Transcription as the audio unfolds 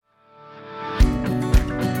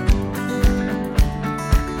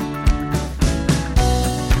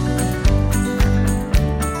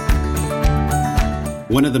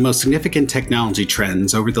One of the most significant technology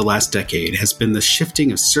trends over the last decade has been the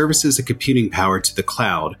shifting of services and computing power to the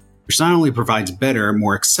cloud, which not only provides better,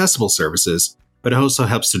 more accessible services, but also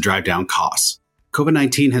helps to drive down costs.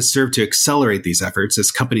 COVID-19 has served to accelerate these efforts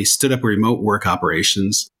as companies stood up remote work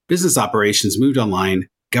operations, business operations moved online,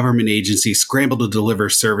 government agencies scrambled to deliver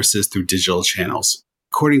services through digital channels.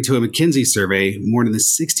 According to a McKinsey survey, more than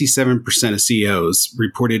 67% of CEOs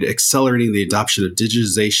reported accelerating the adoption of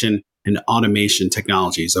digitization and automation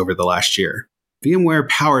technologies over the last year. VMware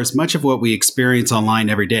powers much of what we experience online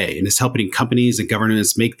every day and is helping companies and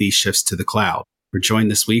governments make these shifts to the cloud. We're joined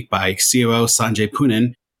this week by COO Sanjay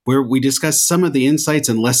Poonen, where we discuss some of the insights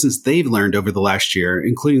and lessons they've learned over the last year,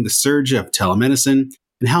 including the surge of telemedicine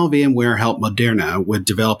and how VMware helped Moderna with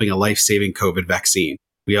developing a life-saving COVID vaccine.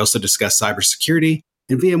 We also discuss cybersecurity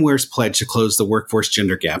and VMware's pledge to close the workforce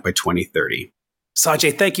gender gap by 2030.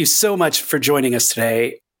 Sanjay, thank you so much for joining us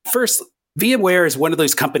today. First, VMware is one of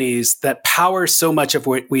those companies that powers so much of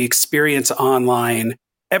what we experience online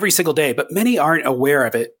every single day, but many aren't aware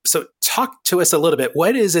of it. So talk to us a little bit.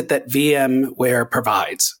 What is it that VMware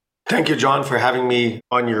provides? Thank you, John, for having me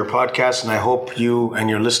on your podcast. And I hope you and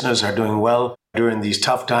your listeners are doing well during these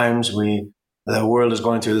tough times. The world is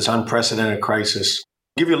going through this unprecedented crisis.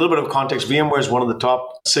 To give you a little bit of context, VMware is one of the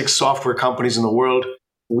top 6 software companies in the world.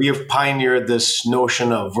 We have pioneered this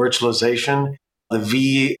notion of virtualization. The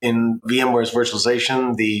V in VMware is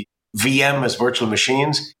virtualization. The VM is virtual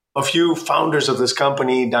machines. A few founders of this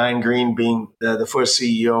company, Diane Green being the first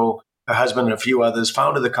CEO, her husband and a few others,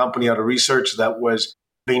 founded the company out of research that was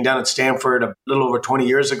being done at Stanford a little over 20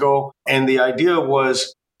 years ago. And the idea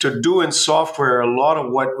was to do in software a lot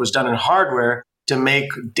of what was done in hardware to make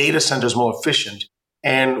data centers more efficient.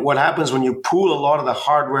 And what happens when you pool a lot of the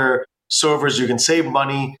hardware servers, you can save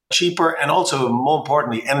money cheaper and also, more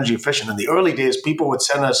importantly, energy efficient. In the early days, people would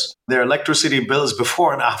send us their electricity bills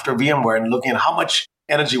before and after VMware and looking at how much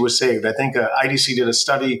energy was saved. I think IDC did a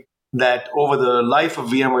study that over the life of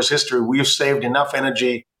VMware's history, we've saved enough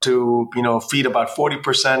energy to feed about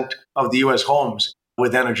 40% of the US homes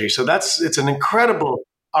with energy. So it's an incredible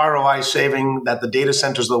ROI saving that the data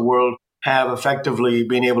centers of the world have effectively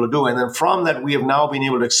been able to do. And then from that, we have now been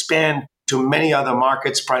able to expand to many other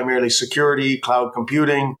markets, primarily security, cloud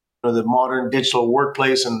computing, the modern digital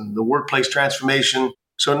workplace and the workplace transformation.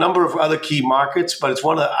 So a number of other key markets, but it's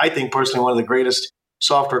I think personally, one of the greatest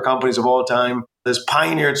software companies of all time that's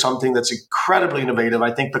pioneered something that's incredibly innovative.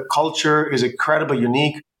 I think the culture is incredibly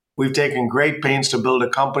unique. We've taken great pains to build a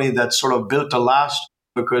company that's sort of built to last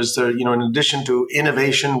because, in addition to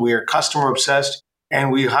innovation, we are customer obsessed and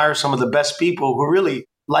we hire some of the best people who really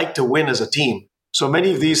like to win as a team. So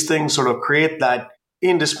many of these things sort of create that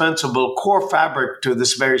indispensable core fabric to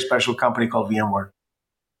this very special company called VMware.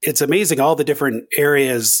 It's amazing all the different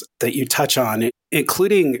areas that you touch on,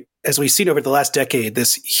 including, as we've seen over the last decade,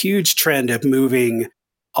 this huge trend of moving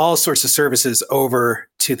all sorts of services over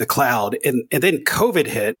to the cloud. And then COVID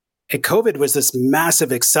hit, and COVID was this massive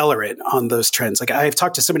accelerant on those trends. Like I've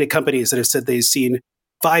talked to so many companies that have said they've seen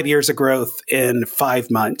 5 years of growth in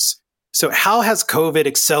 5 months. So how has COVID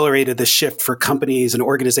accelerated the shift for companies and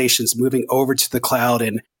organizations moving over to the cloud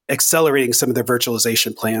and accelerating some of their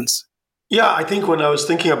virtualization plans? Yeah, I think when I was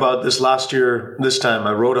thinking about this last year, this time,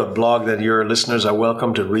 I wrote a blog that your listeners are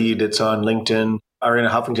welcome to read. It's on LinkedIn. Arianna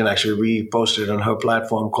Huffington actually reposted it on her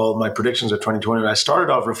platform called My Predictions of 2020. I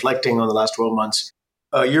started off reflecting on the last 12 months.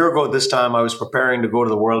 A year ago this time, I was preparing to go to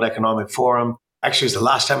the World Economic Forum. Actually, it's the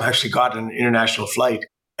last time I actually got an international flight.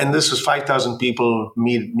 And this was 5,000 people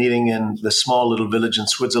meeting in the small little village in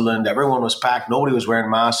Switzerland. Everyone was packed. Nobody was wearing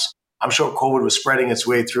masks. I'm sure COVID was spreading its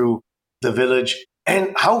way through the village.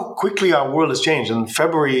 And how quickly our world has changed. In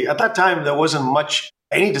February, at that time, there wasn't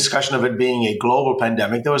any discussion of it being a global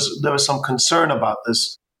pandemic. There was some concern about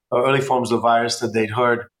this early forms of the virus that they'd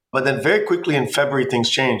heard. But then very quickly in February, things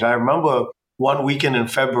changed. I remember one weekend in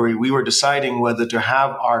February, we were deciding whether to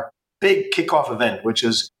have our big kickoff event, which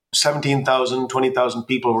is 17,000, 20,000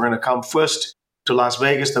 people were going to come first to Las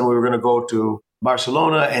Vegas, then we were going to go to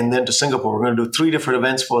Barcelona, and then to Singapore. We're going to do 3 different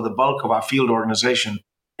events for the bulk of our field organization.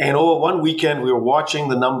 And over one weekend, we were watching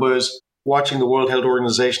the numbers, watching the World Health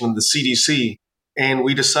Organization and the CDC, and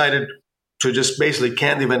we decided to just basically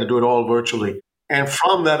can the event and do it all virtually. And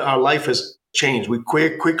from that, our life has changed. We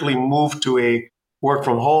quickly moved to a work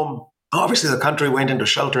from home. Obviously, the country went into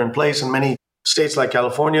shelter in place in many states like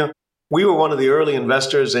California. We were one of the early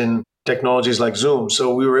investors in technologies like Zoom.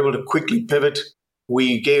 So we were able to quickly pivot.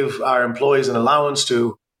 We gave our employees an allowance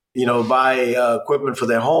to, buy equipment for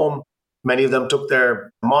their home. Many of them took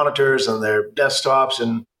their monitors and their desktops,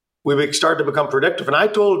 and we started to become predictive. And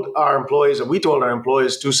we told our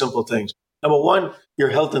employees 2 simple things. Number one, your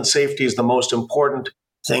health and safety is the most important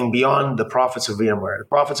thing beyond the profits of VMware. The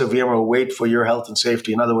profits of VMware will wait for your health and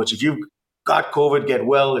safety. In other words, if you've got COVID, get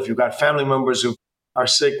well. If you've got family members who are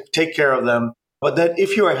sick, take care of them. But that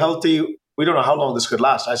if you are healthy, we don't know how long this could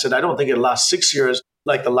last. I said, I don't think it'll last 6 years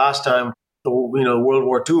like the last time, World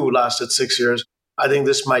War II lasted 6 years. I think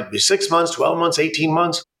this might be 6 months, 12 months, 18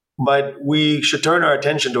 months, but we should turn our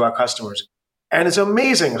attention to our customers. And it's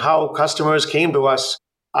amazing how customers came to us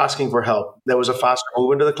asking for help. There was a faster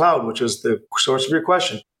move into the cloud, which was the source of your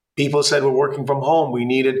question. People said we're working from home. We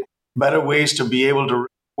needed better ways to be able to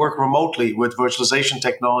work remotely with virtualization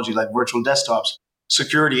technology like virtual desktops,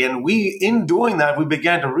 security. And in doing that, we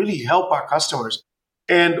began to really help our customers.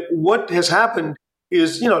 And what has happened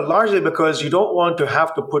is, largely because you don't want to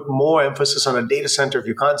have to put more emphasis on a data center if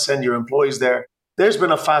you can't send your employees there. There's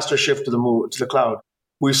been a faster shift to the cloud.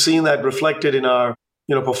 We've seen that reflected in our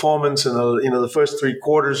performance in the first 3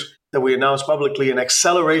 quarters that we announced publicly, an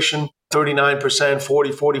acceleration, 39%,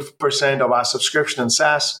 40% of our subscription and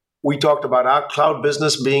SaaS. We talked about our cloud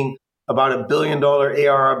business being about $1 billion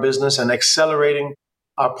ARR business and accelerating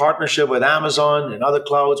our partnership with Amazon and other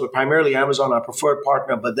clouds, with primarily Amazon, our preferred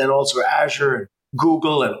partner, but then also Azure and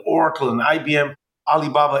Google and Oracle and IBM,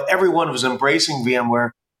 Alibaba. Everyone was embracing VMware.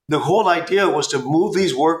 The whole idea was to move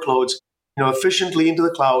these workloads efficiently into the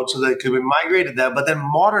cloud so that it could be migrated there, but then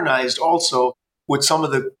modernized also with some of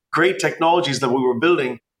the great technologies that we were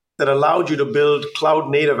building that allowed you to build cloud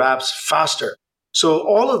native apps faster. So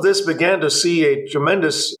all of this began to see a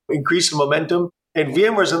tremendous increase in momentum. And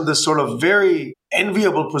VMware's in this sort of very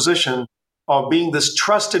enviable position of being this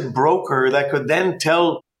trusted broker that could then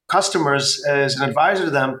tell customers as an advisor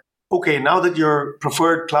to them, okay, now that your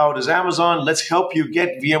preferred cloud is Amazon, let's help you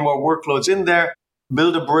get VMware workloads in there,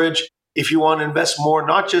 build a bridge. If you want to invest more,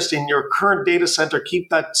 not just in your current data center, keep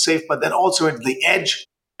that safe, but then also into the edge,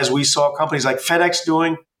 as we saw companies like FedEx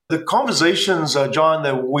doing. The conversations, John,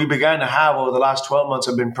 that we began to have over the last 12 months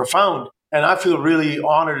have been profound. And I feel really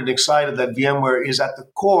honored and excited that VMware is at the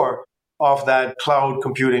core of that cloud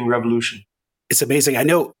computing revolution. It's amazing. I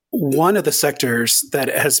know one of the sectors that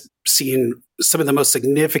has seen some of the most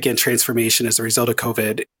significant transformation as a result of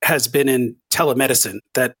COVID has been in telemedicine.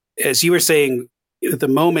 That, as you were saying, the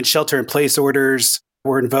moment shelter-in-place orders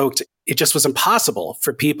were invoked, it just was impossible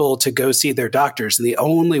for people to go see their doctors. And the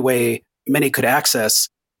only way many could access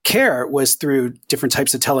care was through different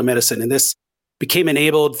types of telemedicine. And this became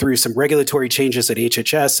enabled through some regulatory changes at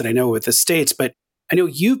HHS, and I know with the states, but I know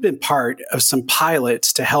you've been part of some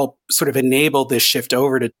pilots to help sort of enable this shift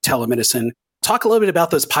over to telemedicine. Talk a little bit about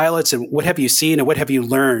those pilots and what have you seen and what have you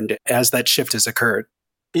learned as that shift has occurred?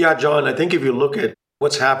 Yeah, John, I think if you look at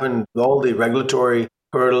what's happened, all the regulatory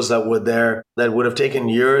hurdles that were there that would have taken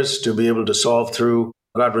years to be able to solve through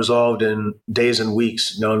got resolved in days and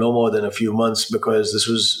weeks, no more than a few months, because this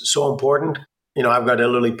was so important. I've got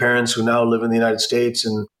elderly parents who now live in the United States,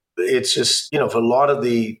 and it's just, for a lot of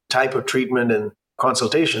the type of treatment and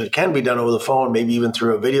consultation, it can be done over the phone, maybe even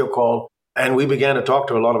through a video call. And we began to talk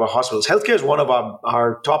to a lot of our hospitals. Healthcare is one of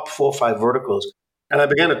our top 4 or 5 verticals. And I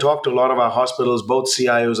began to talk to a lot of our hospitals, both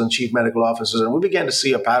CIOs and chief medical officers, and we began to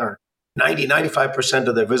see a pattern. 95%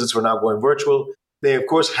 of their visits were now going virtual. They, of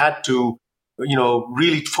course, had to,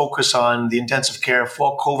 really focus on the intensive care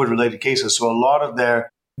for COVID-related cases. So a lot of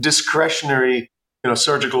their discretionary,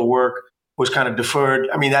 surgical work was kind of deferred.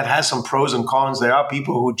 I mean, that has some pros and cons. There are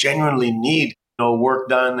people who genuinely need, work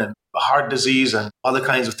done, and heart disease and other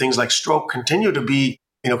kinds of things like stroke continue to be,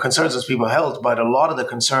 concerns of people's health. But a lot of the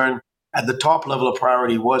concern at the top level of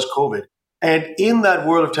priority was COVID. And in that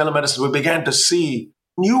world of telemedicine, we began to see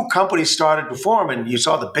new companies started to form. And you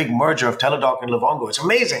saw the big merger of Teladoc and Livongo. It's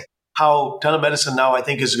amazing how telemedicine now, I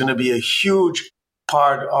think, is going to be a huge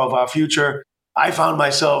part of our future. I found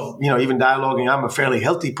myself, even dialoguing. I'm a fairly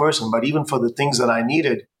healthy person, but even for the things that I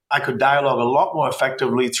needed, I could dialogue a lot more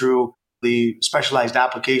effectively through the specialized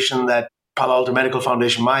application that Palo Alto Medical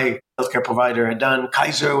Foundation, my healthcare provider, had done.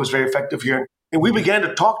 Kaiser was very effective here. And we began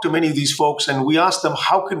to talk to many of these folks, and we asked them,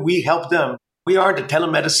 how could we help them? We aren't a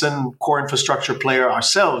telemedicine core infrastructure player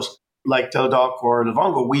ourselves, like Teladoc or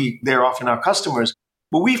Livongo. They're often our customers.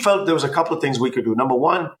 But we felt there was a couple of things we could do. Number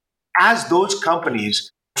one, as those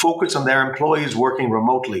companies focus on their employees working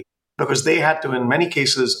remotely, because they had to, in many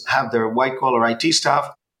cases, have their white-collar IT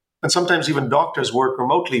staff and sometimes even doctors work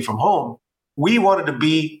remotely from home. We wanted to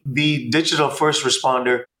be the digital first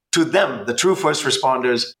responder to them, the true first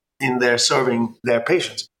responders in their serving their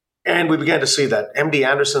patients. And we began to see that. MD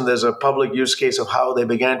Anderson, there's a public use case of how they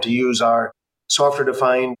began to use our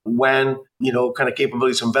software-defined WAN, kind of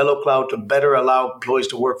capabilities from VeloCloud to better allow employees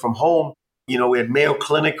to work from home, We had Mayo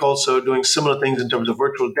Clinic also doing similar things in terms of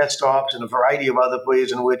virtual desktops and a variety of other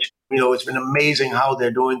ways in which, it's been amazing how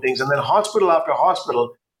they're doing things. And then hospital after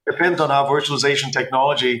hospital depends on our virtualization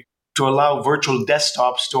technology to allow virtual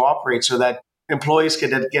desktops to operate so that employees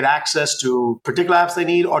could get access to particular apps they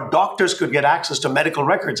need, or doctors could get access to medical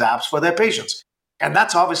records apps for their patients. And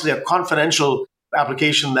that's obviously a confidential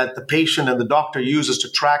application that the patient and the doctor uses to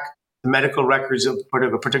track the medical records of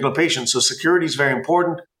a particular patient. So security is very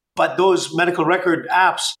important. But those medical record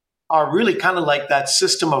apps are really kind of like that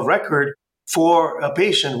system of record for a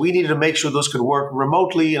patient. We needed to make sure those could work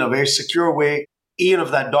remotely in a very secure way, even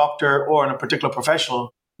if that doctor or a particular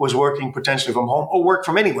professional was working potentially from home or work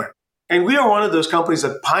from anywhere. And we are one of those companies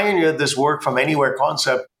that pioneered this work from anywhere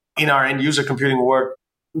concept in our end user computing work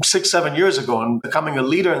 6-7 years ago. And becoming a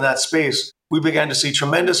leader in that space, we began to see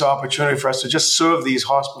tremendous opportunity for us to just serve these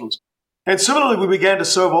hospitals. And similarly, we began to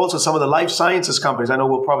serve also some of the life sciences companies. I know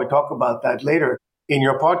we'll probably talk about that later in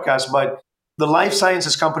your podcast, but the life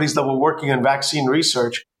sciences companies that were working in vaccine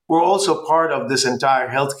research were also part of this entire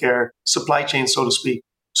healthcare supply chain, so to speak.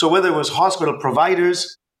 So whether it was hospital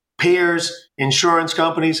providers, payers, insurance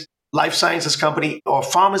companies, life sciences company, or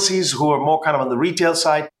pharmacies who are more kind of on the retail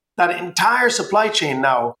side, that entire supply chain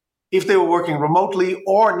now, if they were working remotely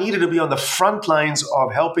or needed to be on the front lines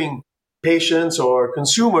of helping patients or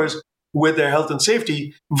consumers with their health and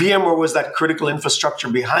safety, VMware was that critical infrastructure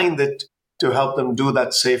behind it to help them do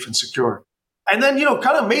that safe and secure. And then,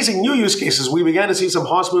 kind of amazing new use cases. We began to see some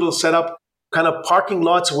hospitals set up kind of parking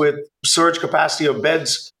lots with surge capacity of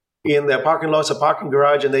beds in their parking lots, a parking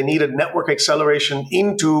garage, and they needed network acceleration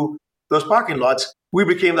into those parking lots. We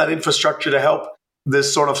became that infrastructure to help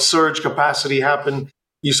this sort of surge capacity happen.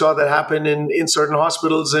 You saw that happen in certain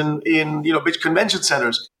hospitals in big convention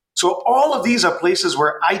centers. So all of these are places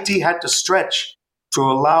where IT had to stretch to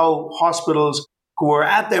allow hospitals who are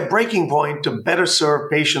at their breaking point to better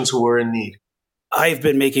serve patients who are in need. I've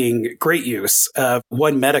been making great use of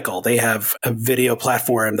One Medical. They have a video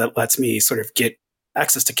platform that lets me sort of get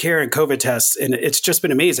access to care and COVID tests. And it's just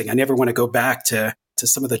been amazing. I never want to go back to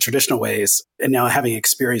some of the traditional ways. And now having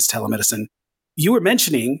experienced telemedicine, you were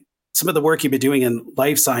mentioning some of the work you've been doing in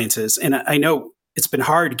life sciences. And I know it's been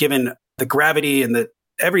hard given the gravity and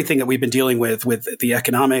everything that we've been dealing with the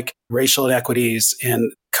economic, racial inequities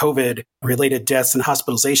and COVID-related deaths and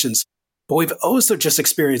hospitalizations. But we've also just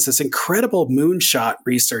experienced this incredible moonshot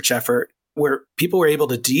research effort where people were able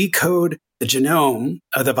to decode the genome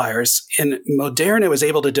of the virus. And Moderna was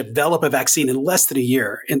able to develop a vaccine in less than a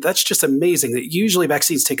year. And that's just amazing that usually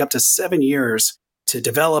vaccines take up to 7 years to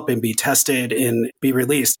develop and be tested and be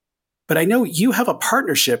released. But I know you have a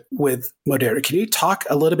partnership with Moderna. Can you talk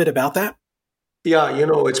a little bit about that? Yeah,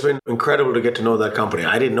 it's been incredible to get to know that company.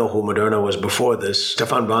 I didn't know who Moderna was before this.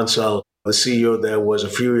 Stefan Bancel, the CEO there, was a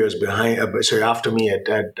few years after me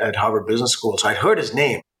at Harvard Business School. So I'd heard his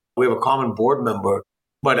name. We have a common board member.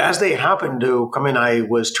 But as they happened to come in, I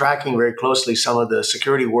was tracking very closely some of the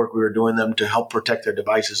security work we were doing them to help protect their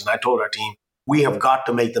devices. And I told our team, we have got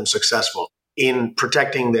to make them successful in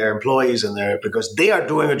protecting their employees because they are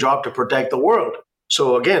doing a job to protect the world.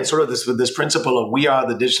 So again, sort of this principle of we are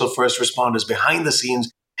the digital first responders behind the scenes,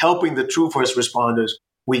 helping the true first responders.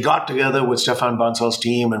 We got together with Stefan Bancel's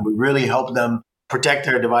team and we really helped them protect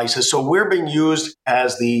their devices. So we're being used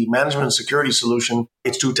as the management and security solution.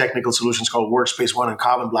 It's two technical solutions called Workspace ONE and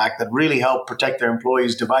Carbon Black that really help protect their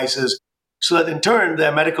employees' devices so that in turn,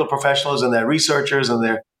 their medical professionals and their researchers and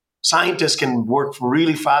their scientists can work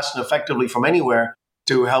really fast and effectively from anywhere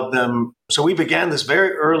to help them. So we began this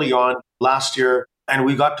very early on last year. And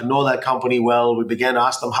we got to know that company well. We began to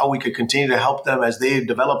ask them how we could continue to help them as they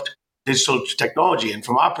developed digital technology. And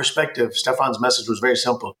from our perspective, Stefan's message was very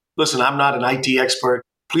simple. Listen, I'm not an IT expert.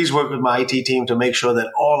 Please work with my IT team to make sure that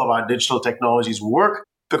all of our digital technologies work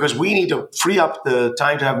because we need to free up the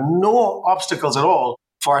time to have no obstacles at all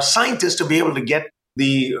for our scientists to be able to get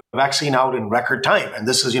the vaccine out in record time. And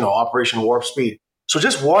this is, Operation Warp Speed. So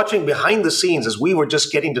just watching behind the scenes as we were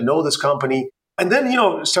just getting to know this company. And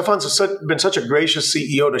then, Stefan's been such a gracious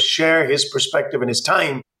CEO to share his perspective and his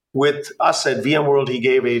time with us at VMworld. He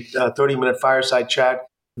gave a 30-minute fireside chat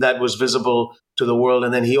that was visible to the world.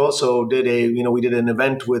 And then he also did we did an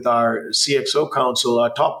event with our CXO Council,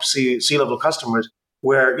 our top C-level customers,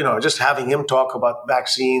 where, just having him talk about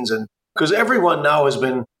vaccines. And because everyone now has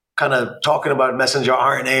been kind of talking about messenger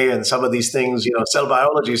RNA and some of these things, cell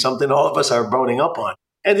biology, something all of us are boning up on.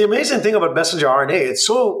 And the amazing thing about messenger RNA, it's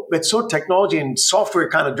so technology and software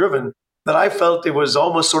kind of driven that I felt it was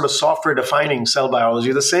almost sort of software defining cell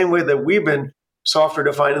biology, the same way that we've been software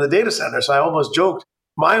defining the data center. So I almost joked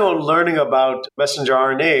my own learning about messenger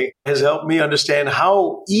RNA has helped me understand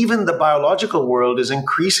how even the biological world is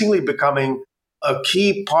increasingly becoming a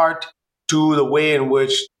key part to the way in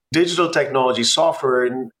which digital technology, software,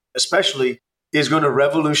 and especially is going to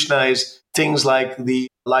revolutionize things like the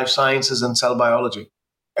life sciences and cell biology.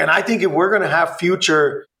 And I think if we're going to have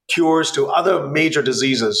future cures to other major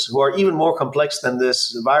diseases who are even more complex than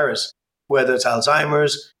this virus, whether it's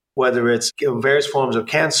Alzheimer's, whether it's various forms of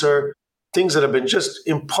cancer, things that have been just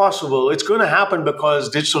impossible, it's going to happen because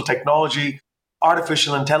digital technology,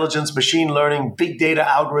 artificial intelligence, machine learning, big data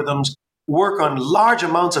algorithms work on large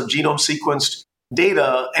amounts of genome sequenced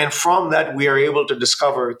data. And from that, we are able to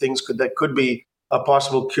discover things that could be a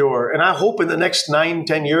possible cure. And I hope in the next 9,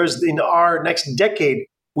 10 years, in our next decade,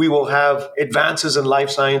 we will have advances in life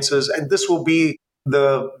sciences. And this will be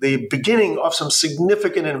the beginning of some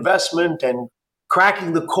significant investment and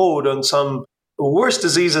cracking the code on some worse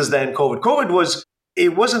diseases than COVID. COVID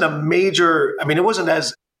wasn't a major, it wasn't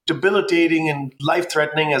as debilitating and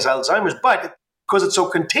life-threatening as Alzheimer's, but because it's so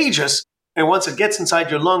contagious, and once it gets inside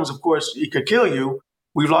your lungs, of course, it could kill you.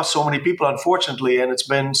 We've lost so many people, unfortunately, and it's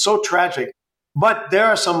been so tragic. But there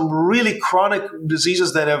are some really chronic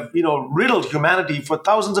diseases that have, riddled humanity for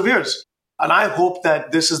thousands of years. And I hope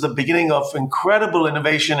that this is the beginning of incredible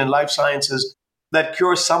innovation in life sciences that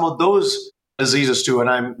cures some of those diseases too. And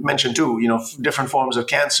I mentioned too, different forms of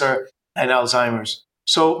cancer and Alzheimer's.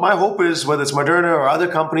 So my hope is whether it's Moderna or other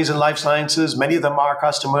companies in life sciences, many of them are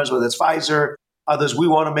customers, whether it's Pfizer, others, we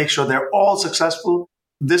want to make sure they're all successful.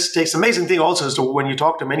 This takes amazing thing also is to when you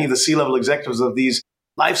talk to many of the C-level executives of these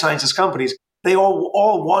life sciences companies, they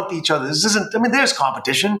all want each other. This isn't, there's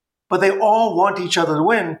competition, but they all want each other to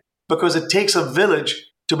win because it takes a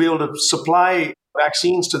village to be able to supply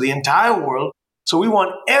vaccines to the entire world. So we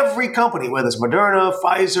want every company, whether it's Moderna,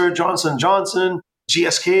 Pfizer, Johnson & Johnson,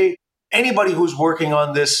 GSK, anybody who's working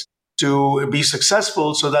on this to be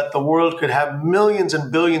successful so that the world could have millions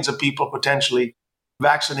and billions of people potentially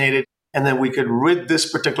vaccinated. And then we could rid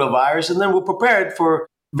this particular virus. And then we're prepared for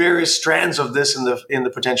various strands of this in the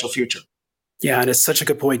potential future. Yeah, and it's such a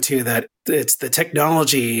good point, too, that it's the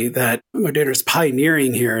technology that Moderna is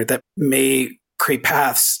pioneering here that may create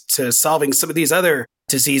paths to solving some of these other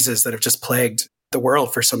diseases that have just plagued the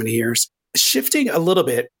world for so many years. Shifting a little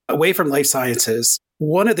bit away from life sciences,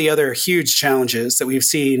 one of the other huge challenges that we've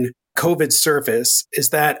seen COVID surface is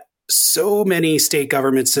that so many state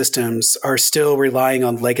government systems are still relying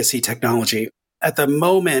on legacy technology. At the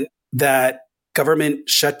moment that government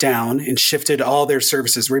shut down and shifted all their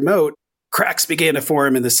services remote, cracks began to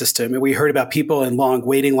form in the system. And we heard about people in long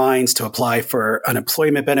waiting lines to apply for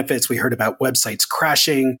unemployment benefits. We heard about websites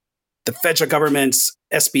crashing. The federal government's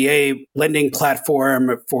SBA lending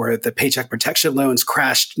platform for the paycheck protection loans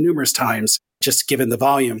crashed numerous times, just given the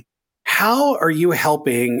volume. How are you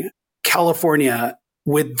helping California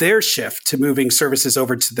with their shift to moving services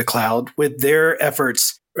over to the cloud, with their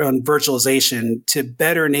efforts on virtualization to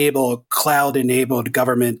better enable cloud-enabled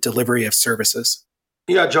government delivery of services?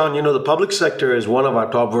 Yeah, John, the public sector is one of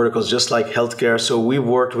our top verticals, just like healthcare. So we've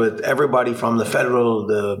worked with everybody from the federal,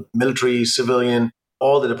 the military, civilian,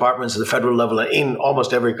 all the departments at the federal level in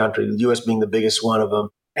almost every country, the U.S. being the biggest one of them,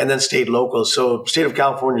 and then state, local. So state of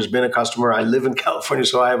California has been a customer. I live in California,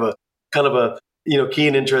 so I have a kind of a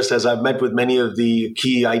keen interest as I've met with many of the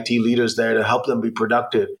key IT leaders there to help them be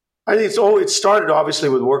productive. I think it started obviously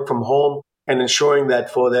with work from home and ensuring that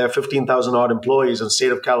for their 15,000 odd employees in the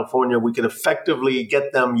state of California, we could effectively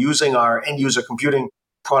get them using our end user computing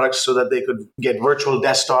products so that they could get virtual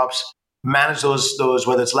desktops, manage those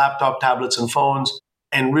whether it's laptop, tablets, and phones,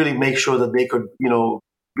 and really make sure that they could,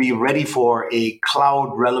 be ready for a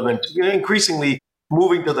cloud relevant, increasingly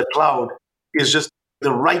moving to the cloud is just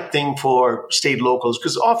the right thing for state locals.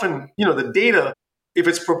 Because often, the data, if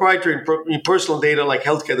it's proprietary personal data like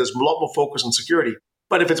healthcare, there's a lot more focus on security.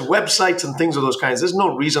 But if it's websites and things of those kinds, there's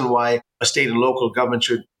no reason why a state and local government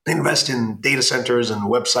should invest in data centers and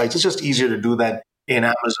websites. It's just easier to do that in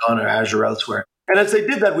Amazon or Azure or elsewhere. And as they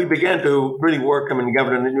did that, we began to really work.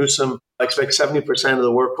 Governor Newsom expects 70% of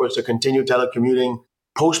the workforce to continue telecommuting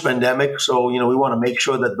post-pandemic. So, we want to make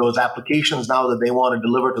sure that those applications now that they want to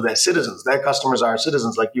deliver to their citizens, their customers are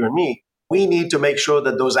citizens like you and me, we need to make sure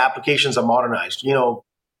that those applications are modernized.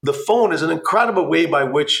 The phone is an incredible way by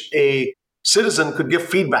which a citizen could give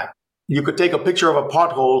feedback. You could take a picture of a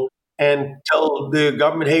pothole and tell the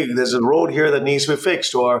government, hey, there's a road here that needs to be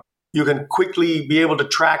fixed, or you can quickly be able to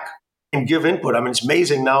track and give input. It's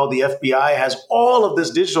amazing now the FBI has all of this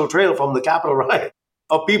digital trail from the Capitol riot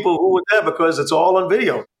of people who were there because it's all on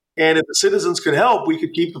video. And if the citizens could help, we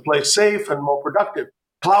could keep the place safe and more productive.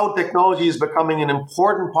 Cloud technology is becoming an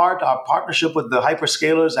important part. Our partnership with the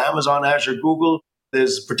hyperscalers, Amazon, Azure, Google,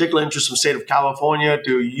 there's particular interest from the state of California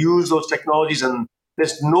to use those technologies. And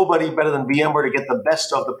there's nobody better than VMware to get the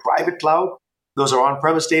best of the private cloud. Those are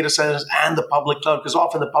on-premise data centers and the public cloud, because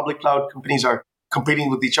often the public cloud companies are competing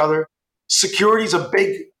with each other. Security is a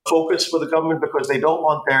big focus for the government because they don't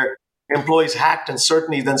want their employees hacked and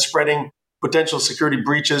certainly then spreading potential security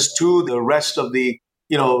breaches to the rest of the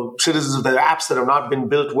citizens of the apps that have not been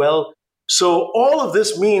built well. So all of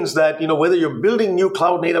this means that, whether you're building new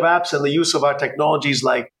cloud native apps and the use of our technologies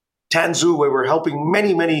like Tanzu, where we're helping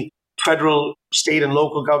many, many federal, state, and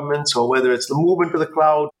local governments, or whether it's the movement to the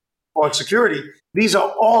cloud or security, these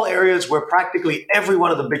are all areas where practically every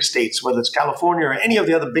one of the big states, whether it's California or any of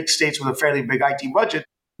the other big states with a fairly big IT budget,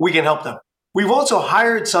 we can help them. We've also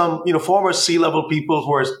hired some, former C-level people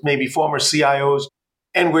who are maybe former CIOs,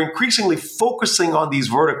 and we're increasingly focusing on these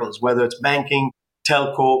verticals, whether it's banking,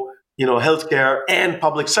 telco, healthcare, and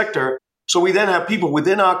public sector. So we then have people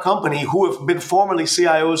within our company who have been formerly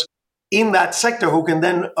CIOs in that sector who can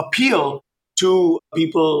then appeal to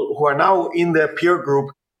people who are now in their peer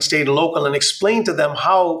group, state and local, and explain to them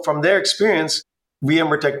how, from their experience,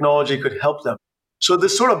 VMware technology could help them. So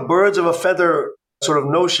this sort of birds of a feather sort of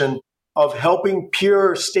notion of helping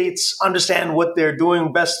peer states understand what they're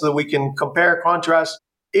doing best so that we can compare, contrast,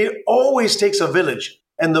 it always takes a village.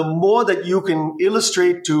 And the more that you can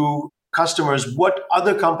illustrate to customers what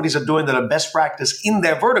other companies are doing that are best practice in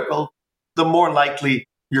their vertical, the more likely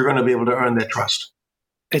you're going to be able to earn their trust.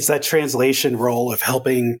 It's that translation role of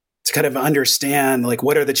helping to kind of understand,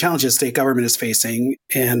 what are the challenges state government is facing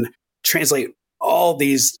and translate all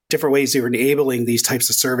these different ways you're enabling these types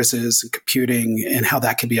of services and computing and how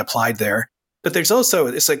that can be applied there. But there's also,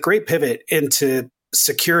 it's a great pivot into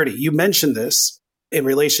security. You mentioned this in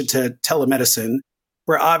relation to telemedicine,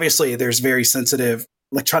 where obviously there's very sensitive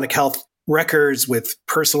electronic health records with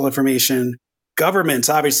personal information. Governments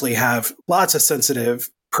obviously have lots of sensitive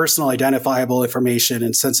personal identifiable information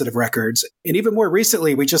and sensitive records. And even more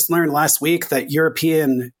recently, we just learned last week that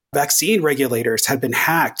European vaccine regulators had been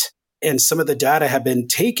hacked and some of the data had been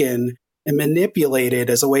taken and manipulated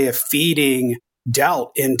as a way of feeding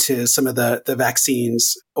doubt into some of the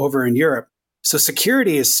vaccines over in Europe. So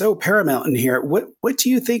security is so paramount in here. What do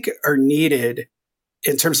you think are needed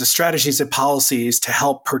in terms of strategies and policies to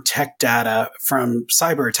help protect data from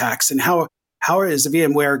cyber attacks? And how is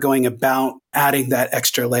VMware going about adding that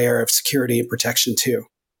extra layer of security and protection too?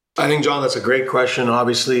 I think, John, that's a great question.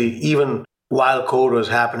 Obviously, even while code was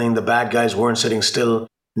happening, the bad guys weren't sitting still.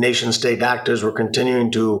 Nation state actors were continuing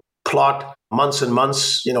to plot months and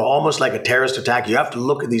months, almost like a terrorist attack. You have to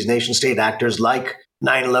look at these nation state actors like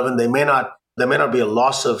 9/11. There may not be a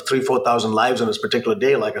loss of 3,000-4,000 lives on this particular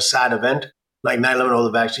day, like a sad event, like 9/11 or the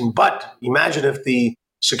vaccine. But imagine if the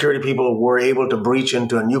security people were able to breach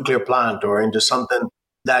into a nuclear plant or into something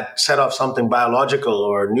that set off something biological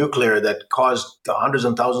or nuclear that caused hundreds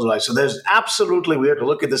and thousands of lives. So we have to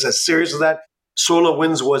look at this as serious as that.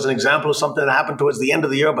 SolarWinds was an example of something that happened towards the end of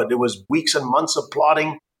the year, but it was weeks and months of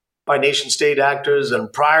plotting by nation state actors.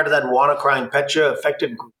 And prior to that, WannaCry and Petya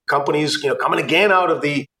affected companies, coming again out of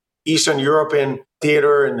the Eastern European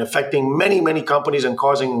theater and affecting many, many companies and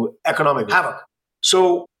causing economic havoc.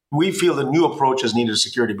 So we feel the new approach is needed to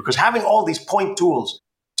security, because having all these point tools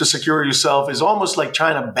to secure yourself is almost like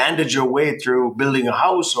trying to bandage your way through building a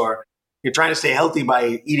house, or you're trying to stay healthy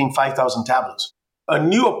by eating 5,000 tablets. A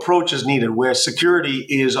new approach is needed where security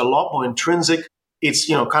is a lot more intrinsic. It's,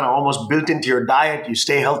 kind of almost built into your diet. You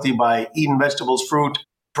stay healthy by eating vegetables, fruit,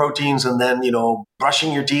 proteins, and then,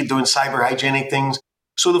 brushing your teeth, doing cyber hygienic things.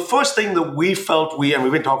 So the first thing that we felt and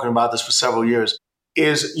we've been talking about this for several years,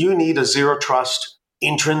 is you need a zero trust,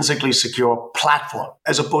 intrinsically secure platform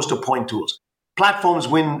as opposed to point tools. Platforms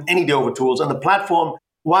win any day over tools. And the platform,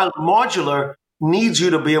 while modular, needs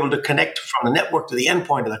you to be able to connect from the network to the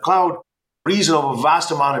endpoint to the cloud, reason of a vast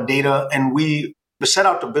amount of data. And we set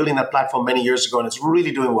out to building that platform many years ago, and it's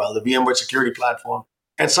really doing well, the VMware Security Platform.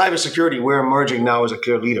 And cybersecurity, we're emerging now as a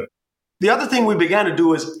clear leader. The other thing we began to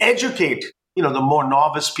do is educate, the more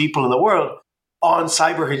novice people in the world on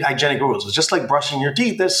cyber hygienic rules. It's just like brushing your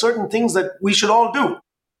teeth. There's certain things that we should all do.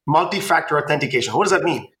 Multi-factor authentication. What does that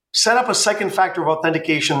mean? Set up a second factor of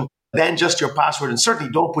authentication than just your password. And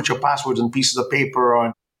certainly don't put your passwords in pieces of paper or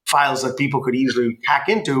on files that people could easily hack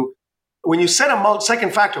into. When you set a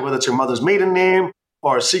second factor, whether it's your mother's maiden name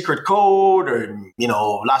or a secret code or,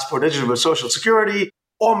 last four digits of Social Security,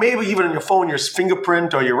 or maybe even on your phone, your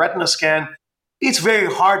fingerprint or your retina scan, it's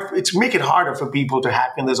very hard. It's make it harder for people to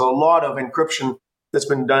hack. And there's a lot of encryption that's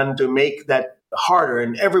been done to make that harder.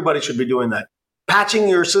 And everybody should be doing that. patching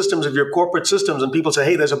your systems of your corporate systems, and people say,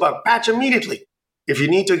 hey, there's a bug, patch immediately. If you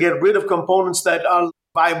need to get rid of components that are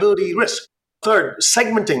viability risk. Third,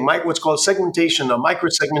 segmenting, what's called segmentation or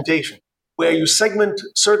micro-segmentation, where you segment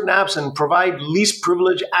certain apps and provide least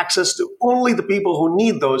privilege access to only the people who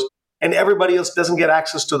need those, and everybody else doesn't get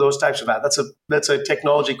access to those types of apps. That's a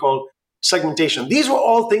technology called segmentation. These were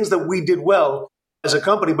all things that we did well as a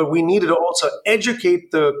company, but we needed to also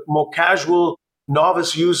educate the more casual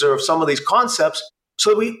novice user of some of these concepts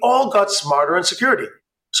so we all got smarter in security.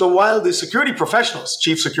 So while the security professionals,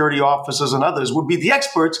 chief security officers and others would be the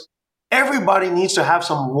experts, everybody needs to have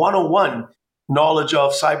some 101 knowledge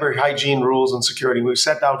of cyber hygiene rules and security. We've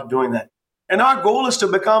set out to doing that. And our goal is to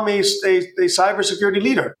become a cybersecurity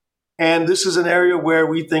leader. And this is an area where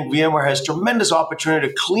we think VMware has tremendous opportunity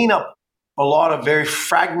to clean up a lot of very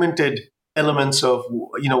fragmented elements of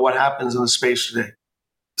what happens in the space today.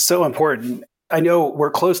 So important. I know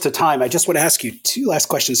we're close to time. I just want to ask you two last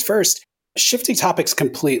questions. First, shifting topics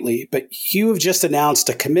completely, but you have just announced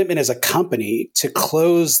a commitment as a company to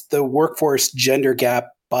close the workforce gender gap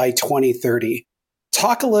by 2030.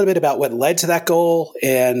 Talk a little bit about what led to that goal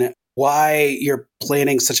and why you're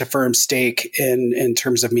planning such a firm stake in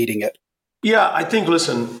terms of meeting it. Yeah, I think,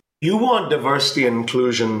 listen, you want diversity and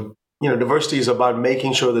inclusion. Diversity is about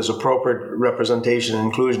making sure there's appropriate representation.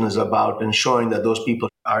 Inclusion is about ensuring that those people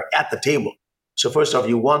are at the table. So first off,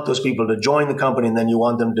 you want those people to join the company, and then you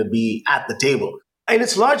want them to be at the table. And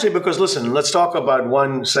it's largely because, listen, let's talk about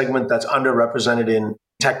one segment that's underrepresented in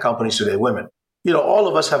tech companies today, women. All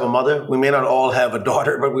of us have a mother. We may not all have a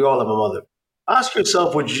daughter, but we all have a mother. Ask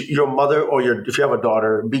yourself, would your mother or if you have a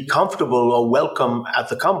daughter, be comfortable or welcome at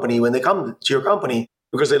the company when they come to your company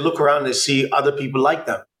because they look around and they see other people like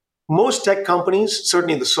them? Most tech companies,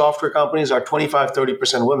 certainly the software companies, are 25,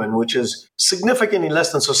 30% women, which is significantly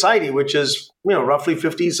less than society, which is, roughly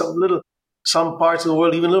 50, some parts of the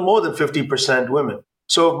world, even a little more than 50% women.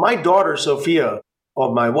 So if my daughter, Sophia,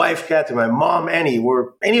 or my wife, Kathy, my mom, Annie,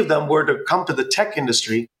 any of them were to come to the tech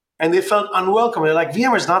industry and they felt unwelcome, they're like,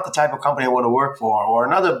 VMware is not the type of company I want to work for, or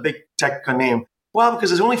another big tech name. Well, because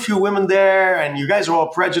there's only a few women there and you guys are all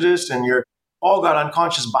prejudiced and you're all got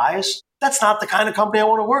unconscious bias. That's not the kind of company I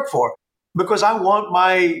want to work for because I want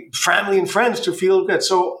my family and friends to feel good.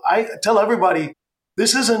 So I tell everybody,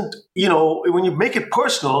 this isn't, when you make it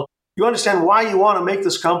personal, you understand why you want to make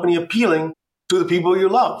this company appealing to the people you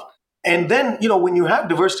love. And then, when you have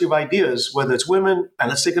diversity of ideas, whether it's women, and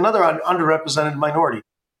let's take another underrepresented minority.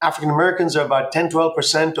 African Americans are about 10,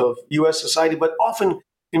 12% of US society, but often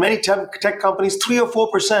in many tech companies, 3 or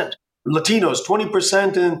 4%. Latinos,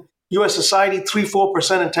 20% in US society, 3,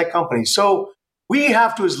 4% in tech companies. So we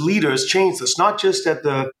have to, as leaders, change this, not just at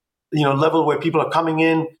the level where people are coming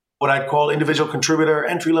in, what I'd call individual contributor,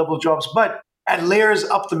 entry-level jobs, but at layers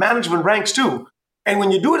up the management ranks too. And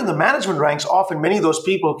when you do it in the management ranks, often many of those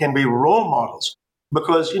people can be role models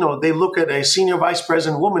because, they look at a senior vice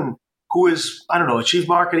president woman who is, a chief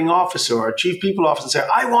marketing officer or a chief people officer and say,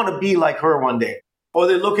 I want to be like her one day. Or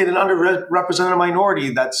they look at an underrepresented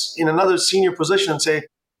minority that's in another senior position and say,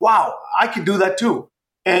 wow, I could do that too.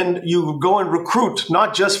 And you go and recruit,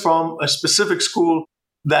 not just from a specific school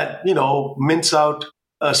that, mints out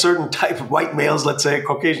a certain type of white males, let's say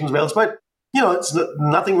Caucasian males, but, it's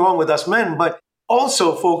nothing wrong with us men, but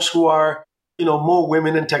also folks who are, more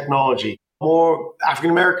women in technology, more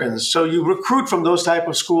African Americans. So you recruit from those type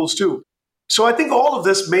of schools too. So I think all of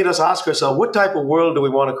this made us ask ourselves, what type of world do we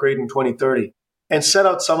want to create in 2030? And set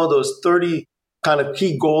out some of those 30 kind of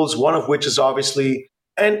key goals, one of which is obviously,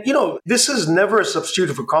 and this is never a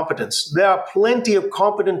substitute for competence. There are plenty of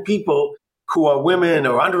competent people who are women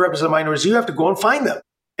or underrepresented minorities. You have to go and find them.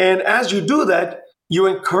 And as you do that, you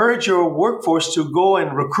encourage your workforce to go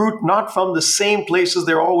and recruit, not from the same places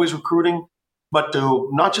they're always recruiting, but to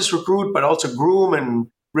not just recruit, but also groom and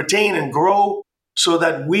retain and grow so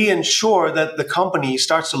that we ensure that the company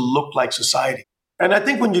starts to look like society. And I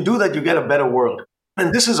think when you do that, you get a better world.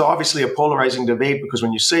 And this is obviously a polarizing debate because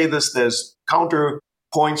when you say this, there's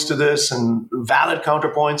counterpoints to this and valid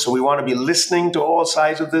counterpoints. So we want to be listening to all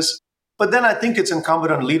sides of this. But then I think it's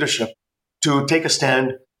incumbent on leadership to take a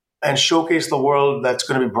stand and showcase the world that's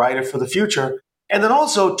going to be brighter for the future. And then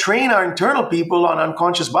also train our internal people on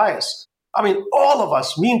unconscious bias. I mean, all of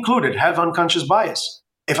us, me included, have unconscious bias.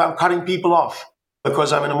 If I'm cutting people off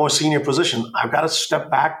because I'm in a more senior position, I've got to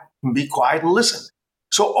step back and be quiet and listen.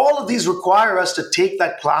 So all of these require us to take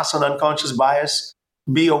that class on unconscious bias,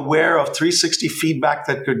 be aware of 360 feedback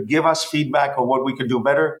that could give us feedback on what we could do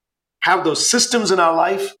better, have those systems in our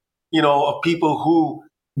life, of people who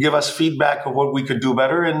give us feedback of what we could do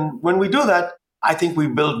better. And when we do that, I think we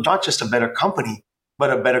build not just a better company, but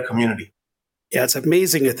a better community. Yeah, it's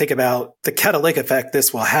amazing to think about the catalytic effect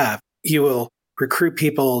this will have. You will recruit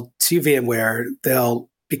people to VMware, they'll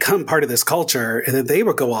become part of this culture, and then they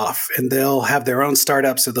will go off and they'll have their own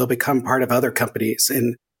startups, or they'll become part of other companies.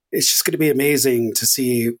 And it's just going to be amazing to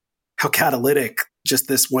see how catalytic just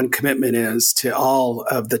this one commitment is to all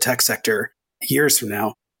of the tech sector years from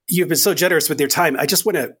now. You've been so generous with your time. I just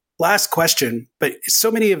want to, last question, but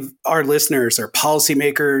so many of our listeners are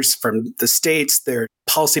policymakers from the states, they're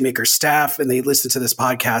policymaker staff, and they listen to this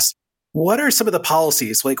podcast. What are some of the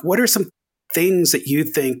policies? Like, what are some things that you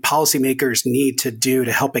think policymakers need to do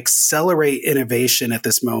to help accelerate innovation at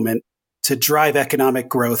this moment to drive economic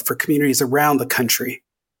growth for communities around the country?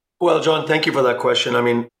 Well, John, thank you for that question. I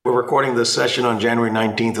mean, we're recording this session on January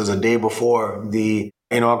 19th as a day before the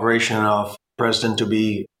inauguration of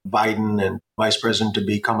President-to-be Biden and Vice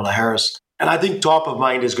President-to-be Kamala Harris. And I think top of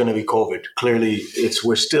mind is going to be COVID. Clearly,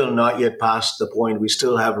 we're still not yet past the point. We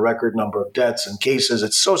still have a record number of deaths and cases.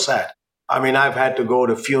 It's so sad. I mean, I've had to go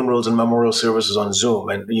to funerals and memorial services on Zoom.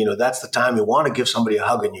 And, that's the time you want to give somebody a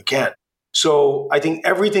hug and you can't. So I think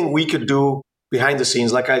everything we could do behind the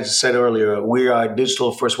scenes, like I said earlier, we are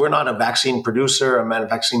digital first. We're not a vaccine producer, a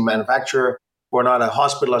vaccine manufacturer. We're not a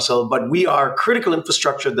hospital ourselves, but we are critical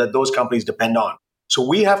infrastructure that those companies depend on. So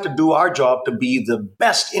we have to do our job to be the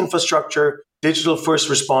best infrastructure, digital first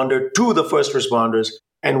responder to the first responders.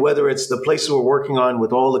 And whether it's the places we're working on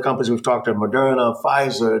with all the companies we've talked about, Moderna,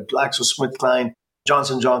 Pfizer, GlaxoSmithKline,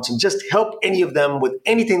 Johnson & Johnson, just help any of them with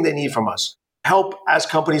anything they need from us. Help as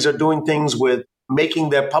companies are doing things with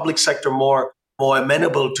making their public sector more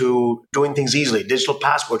amenable to doing things easily. Digital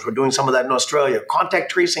passports, we're doing some of that in Australia. Contact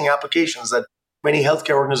tracing applications that many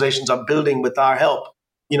healthcare organizations are building with our help.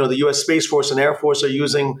 The U.S. Space Force and Air Force are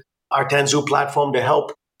using our Tanzu platform to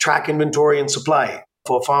help track inventory and supply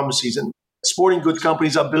for pharmacies. And sporting goods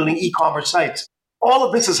companies are building e-commerce sites. All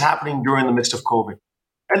of this is happening during the midst of COVID.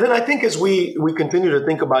 And then I think as we continue to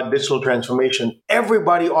think about digital transformation,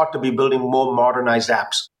 everybody ought to be building more modernized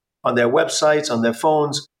apps on their websites, on their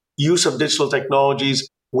phones, use of digital technologies,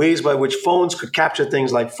 ways by which phones could capture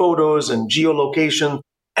things like photos and geolocation,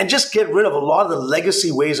 and just get rid of a lot of the legacy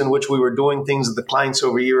ways in which we were doing things in the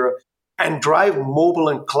client-server era and drive mobile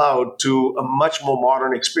and cloud to a much more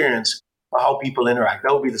modern experience for how people interact.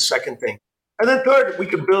 That would be the second thing. And then third, we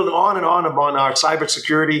could build on and on upon our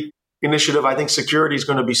cybersecurity initiative. I think security is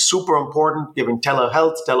going to be super important, given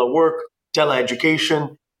telehealth, telework,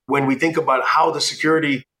 teleeducation. When we think about how the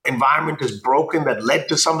security environment is broken that led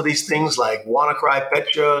to some of these things like WannaCry,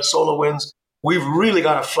 Petya, SolarWinds, we've really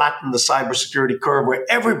got to flatten the cybersecurity curve where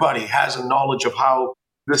everybody has a knowledge of how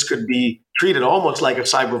this could be treated almost like a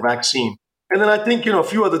cyber vaccine. And then I think, a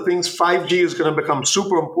few other things. 5G is going to become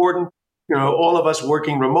super important. All of us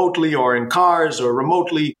working remotely or in cars or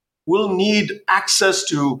remotely will need access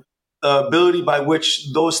to the ability by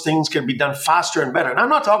which those things can be done faster and better. And I'm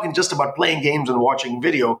not talking just about playing games and watching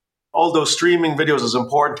video, although streaming videos is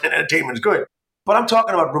important and entertainment is good. But I'm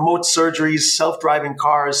talking about remote surgeries, self-driving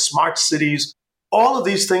cars, smart cities, all of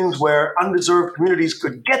these things where undeserved communities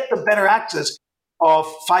could get the better access of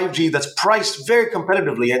 5G that's priced very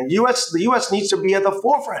competitively. And the US needs to be at the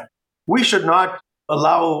forefront. We should not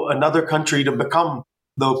allow another country to become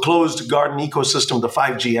the closed garden ecosystem, the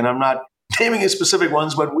 5G. And I'm not naming specific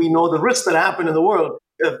ones, but we know the risks that happen in the world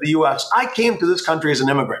of the US. I came to this country as an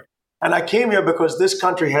immigrant. And I came here because this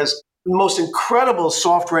country has the most incredible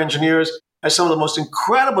software engineers, has some of the most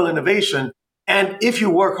incredible innovation. And if you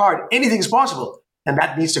work hard, anything's possible. And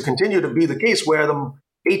that needs to continue to be the case where the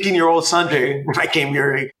 18-year-old Sanjay, I came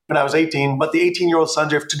here when I was 18, but the 18-year-old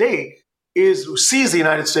Sanjay of today sees the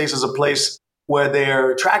United States as a place where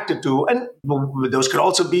they're attracted to. And those could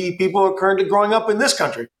also be people who are currently growing up in this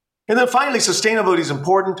country. And then finally, sustainability is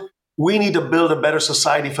important. We need to build a better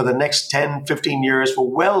society for the next 10, 15 years, for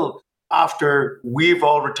well after we've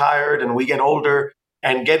all retired and we get older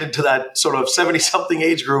and get into that sort of 70-something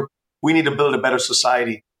age group. We need to build a better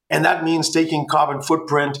society. And that means taking carbon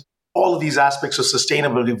footprint, all of these aspects of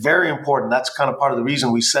sustainability, very important. That's kind of part of the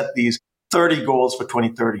reason we set these 30 goals for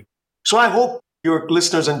 2030. So I hope your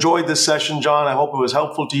listeners enjoyed this session, John. I hope it was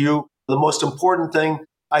helpful to you. The most important thing,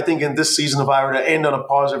 I think, in this season, if I were to end on a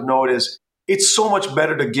positive note, is it's so much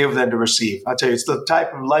better to give than to receive. I tell you, it's the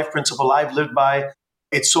type of life principle I've lived by.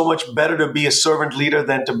 It's so much better to be a servant leader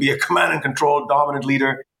than to be a command and control dominant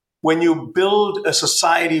leader. When you build a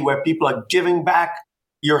society where people are giving back,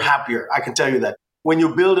 you're happier. I can tell you that. When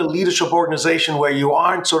you build a leadership organization where you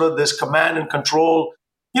aren't sort of this command and control,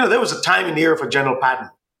 there was a time and era for General Patton.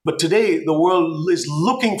 But today, the world is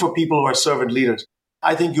looking for people who are servant leaders.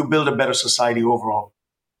 I think you build a better society overall.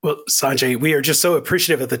 Well, Sanjay, we are just so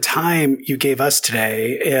appreciative of the time you gave us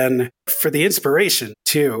today and for the inspiration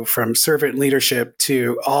too, from servant leadership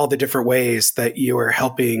to all the different ways that you are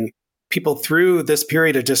helping people through this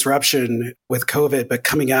period of disruption with COVID, but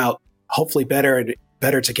coming out hopefully better and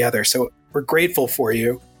better together. So we're grateful for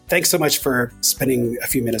you. Thanks so much for spending a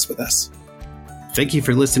few minutes with us. Thank you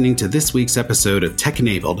for listening to this week's episode of Tech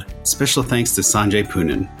Enabled. Special thanks to Sanjay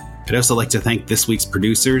Poonen. I'd also like to thank this week's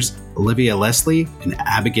producers, Olivia Leslie and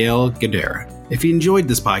Abigail Gadara. If you enjoyed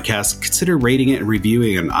this podcast, consider rating it and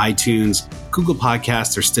reviewing on iTunes, Google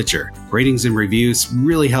Podcasts, or Stitcher. Ratings and reviews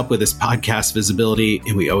really help with this podcast visibility,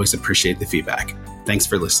 and we always appreciate the feedback. Thanks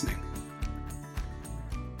for listening.